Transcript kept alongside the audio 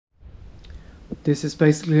This is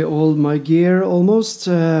basically all my gear almost,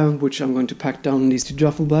 which I'm going to pack down in these 2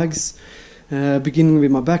 duffel bags. Beginning with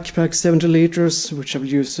my backpack, 70 liters, which I will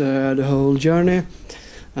use the whole journey.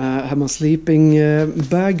 I have my sleeping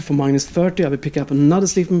bag for -30. I will pick up another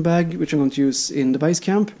sleeping bag, which I'm going to use in the base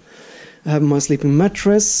camp. I have my sleeping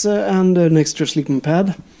mattress and an extra sleeping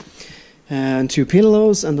pad. And 2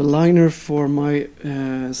 pillows and a liner for my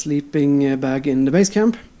sleeping bag in the base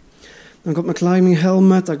camp. I got my climbing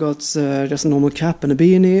helmet, I got just a normal cap and a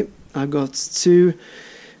beanie. I got 2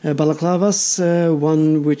 balaclavas,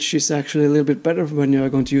 one which is actually a little bit better when you're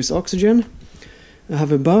going to use oxygen. I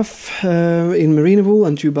have a buff in merino wool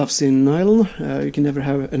and 2 buffs in nylon. You can never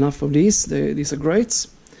have enough of these, these are great.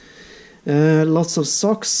 Lots of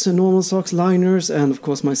socks, normal socks, liners, and of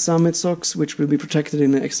course my summit socks, which will be protected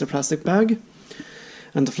in an extra plastic bag.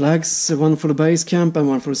 And the flags, one for the base camp and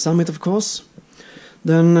one for the summit, of course.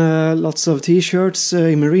 Then lots of t-shirts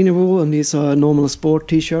in merino wool, and these are normal sport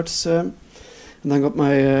t-shirts. And I got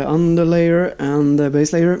my underlayer and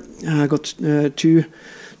base layer. I got 2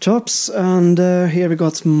 tops, and here we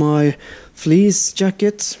got my fleece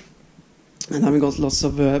jacket. And then we got lots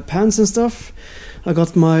of pants and stuff. I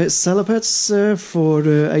got my salopettes for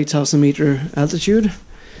the 8,000 meter altitude.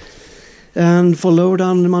 And for lower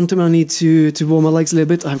down the mountain I need to warm my legs a little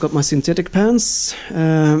bit. I've got my synthetic pants.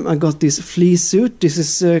 I got this fleece suit. This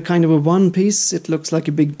is kind of a one piece. It looks like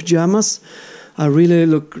a big pajamas. I really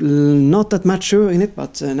look not that macho in it,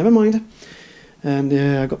 but never mind. And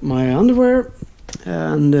I got my underwear.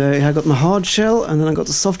 And I got my hard shell. And then I got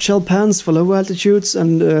the soft shell pants for low altitudes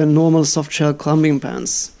and normal soft shell climbing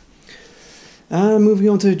pants. Moving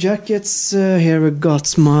on to the jackets, here we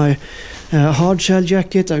got my hard shell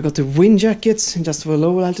jacket, I got the wind jacket just for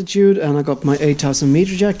low altitude, and I got my 8,000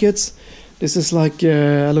 meter jacket. This is like,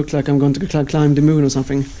 I look like I'm going to climb the moon or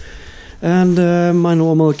something. And my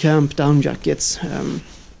normal camp down jackets.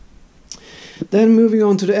 Then moving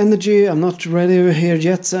on to the energy, I'm not ready here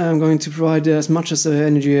yet. I'm going to provide as much as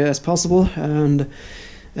energy as possible, and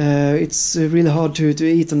it's really hard to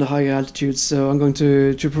eat on the higher altitudes, so I'm going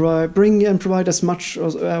to provide as much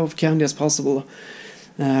of candy as possible,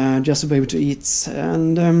 just to be able to eat,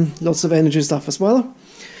 and lots of energy stuff as well.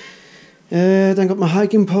 Then I got my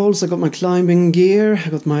hiking poles, I got my climbing gear, I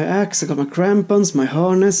got my axe, I got my crampons, my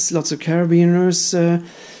harness, lots of carabiners,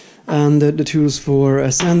 and the tools for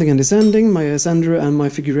ascending and descending, my ascender and my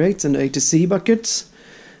figure 8 and A to C buckets,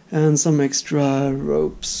 and some extra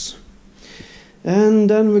ropes. And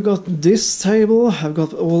then we got this table. I've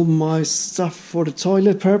got all my stuff for the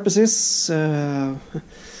toilet purposes,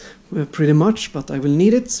 pretty much, but I will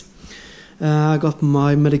need it. I got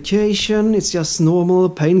my medication, it's just normal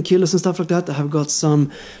painkillers and stuff like that. I have got some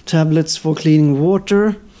tablets for cleaning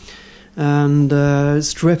water, and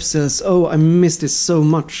strepsils. Oh, I missed it so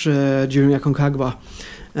much during Aconcagua.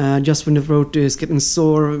 Just when the throat is getting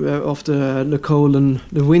sore after the cold and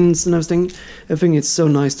the winds and everything, I think it's so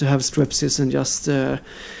nice to have strepsils and just to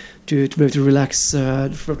be able to relax the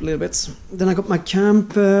throat a little bit. Then I got my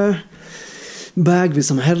camp bag with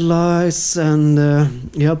some headlights and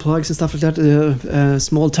plugs and stuff like that, a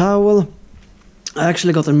small towel. I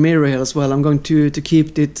actually got a mirror here as well. I'm going to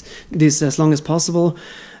keep this as long as possible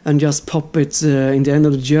and just pop it in the end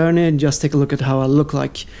of the journey and just take a look at how I look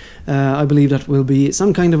like. I believe that will be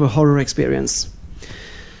some kind of a horror experience.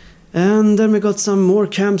 And then we got some more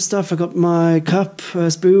camp stuff. I got my cup,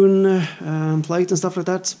 spoon, plate and stuff like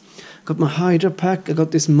that. Got my hydro pack, I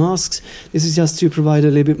got these masks. This is just to provide a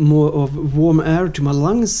little bit more of warm air to my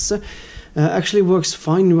lungs. Actually works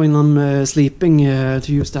fine when I'm sleeping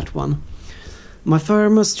to use that one. My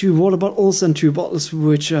thermos, 2 water bottles and 2 bottles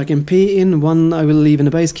which I can pee in. One I will leave in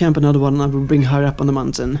the base camp, another one I will bring higher up on the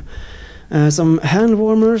mountain. Some hand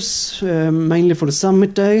warmers, mainly for the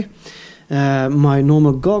summit day. My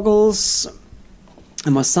normal goggles,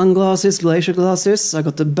 and my sunglasses, glacier glasses. I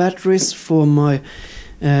got the batteries for my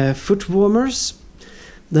foot warmers.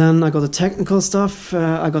 Then I got the technical stuff.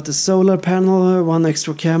 I got the solar panel, 1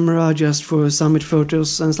 extra camera just for summit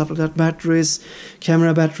photos and stuff like that. Batteries,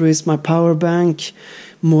 camera batteries, my power bank,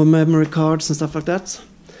 more memory cards and stuff like that.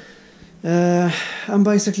 And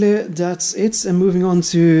basically that's it. And moving on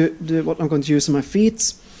to what I'm going to use on my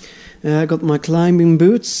feet. I got my climbing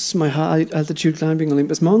boots, my high altitude climbing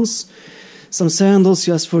Olympus Mons. Some sandals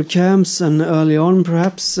just for camps and early on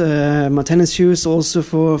perhaps. My tennis shoes also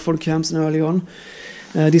for camps and early on.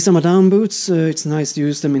 These are my down boots. It's nice to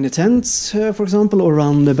use them in the tent, for example, or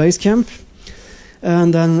around the base camp.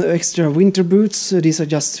 And then extra winter boots. These are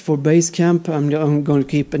just for base camp. I'm going to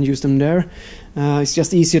keep and use them there. It's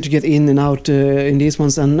just easier to get in and out in these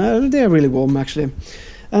ones, and they're really warm actually.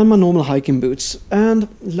 and my normal hiking boots. And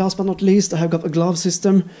last but not least, I have got a glove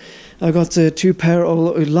system. I got 2 pair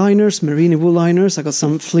of liners, merino wool liners. I got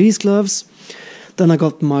some fleece gloves. Then I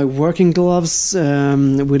got my working gloves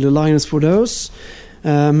with the liners for those.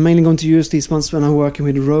 I'm mainly going to use these ones when I'm working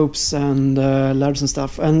with ropes and ladders and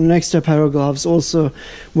stuff. And an extra pair of gloves also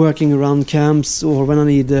working around camps or when I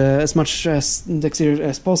need as much dexterity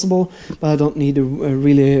as possible, but I don't need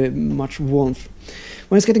really much warmth.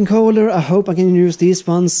 When it's getting colder, I hope I can use these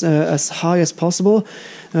ones as high as possible.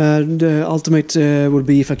 The ultimate would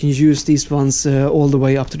be if I can use these ones all the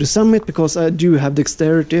way up to the summit, because I do have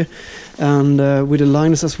dexterity, and with the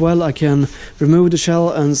liners as well I can remove the shell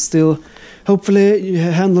and still hopefully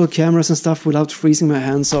handle cameras and stuff without freezing my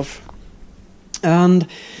hands off. And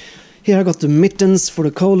here I got the mittens for the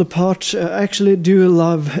colder part. I actually do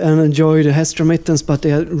love and enjoy the Hestra mittens, but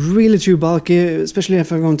they are really too bulky, especially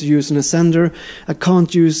if I'm going to use an ascender. I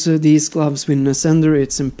can't use these gloves with an ascender,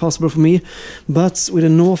 it's impossible for me. But with the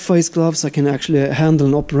North Face gloves I can actually handle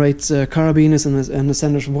and operate carabiners and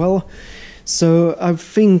ascenders well. So I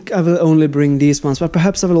think I will only bring these ones, but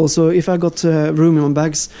perhaps I will also, if I got room in my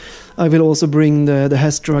bags, I will also bring the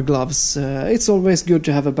Hestra gloves. It's always good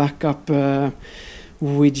to have a backup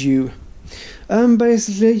with you.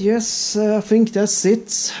 Basically, yes, I think that's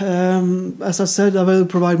it. As I said, I will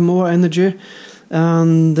provide more energy,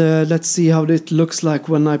 and let's see how it looks like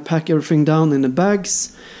when I pack everything down in the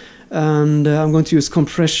bags. And I'm going to use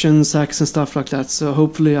compression sacks and stuff like that, so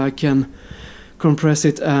hopefully I can compress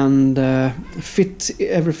it and fit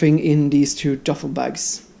everything in these 2 duffel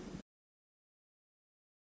bags.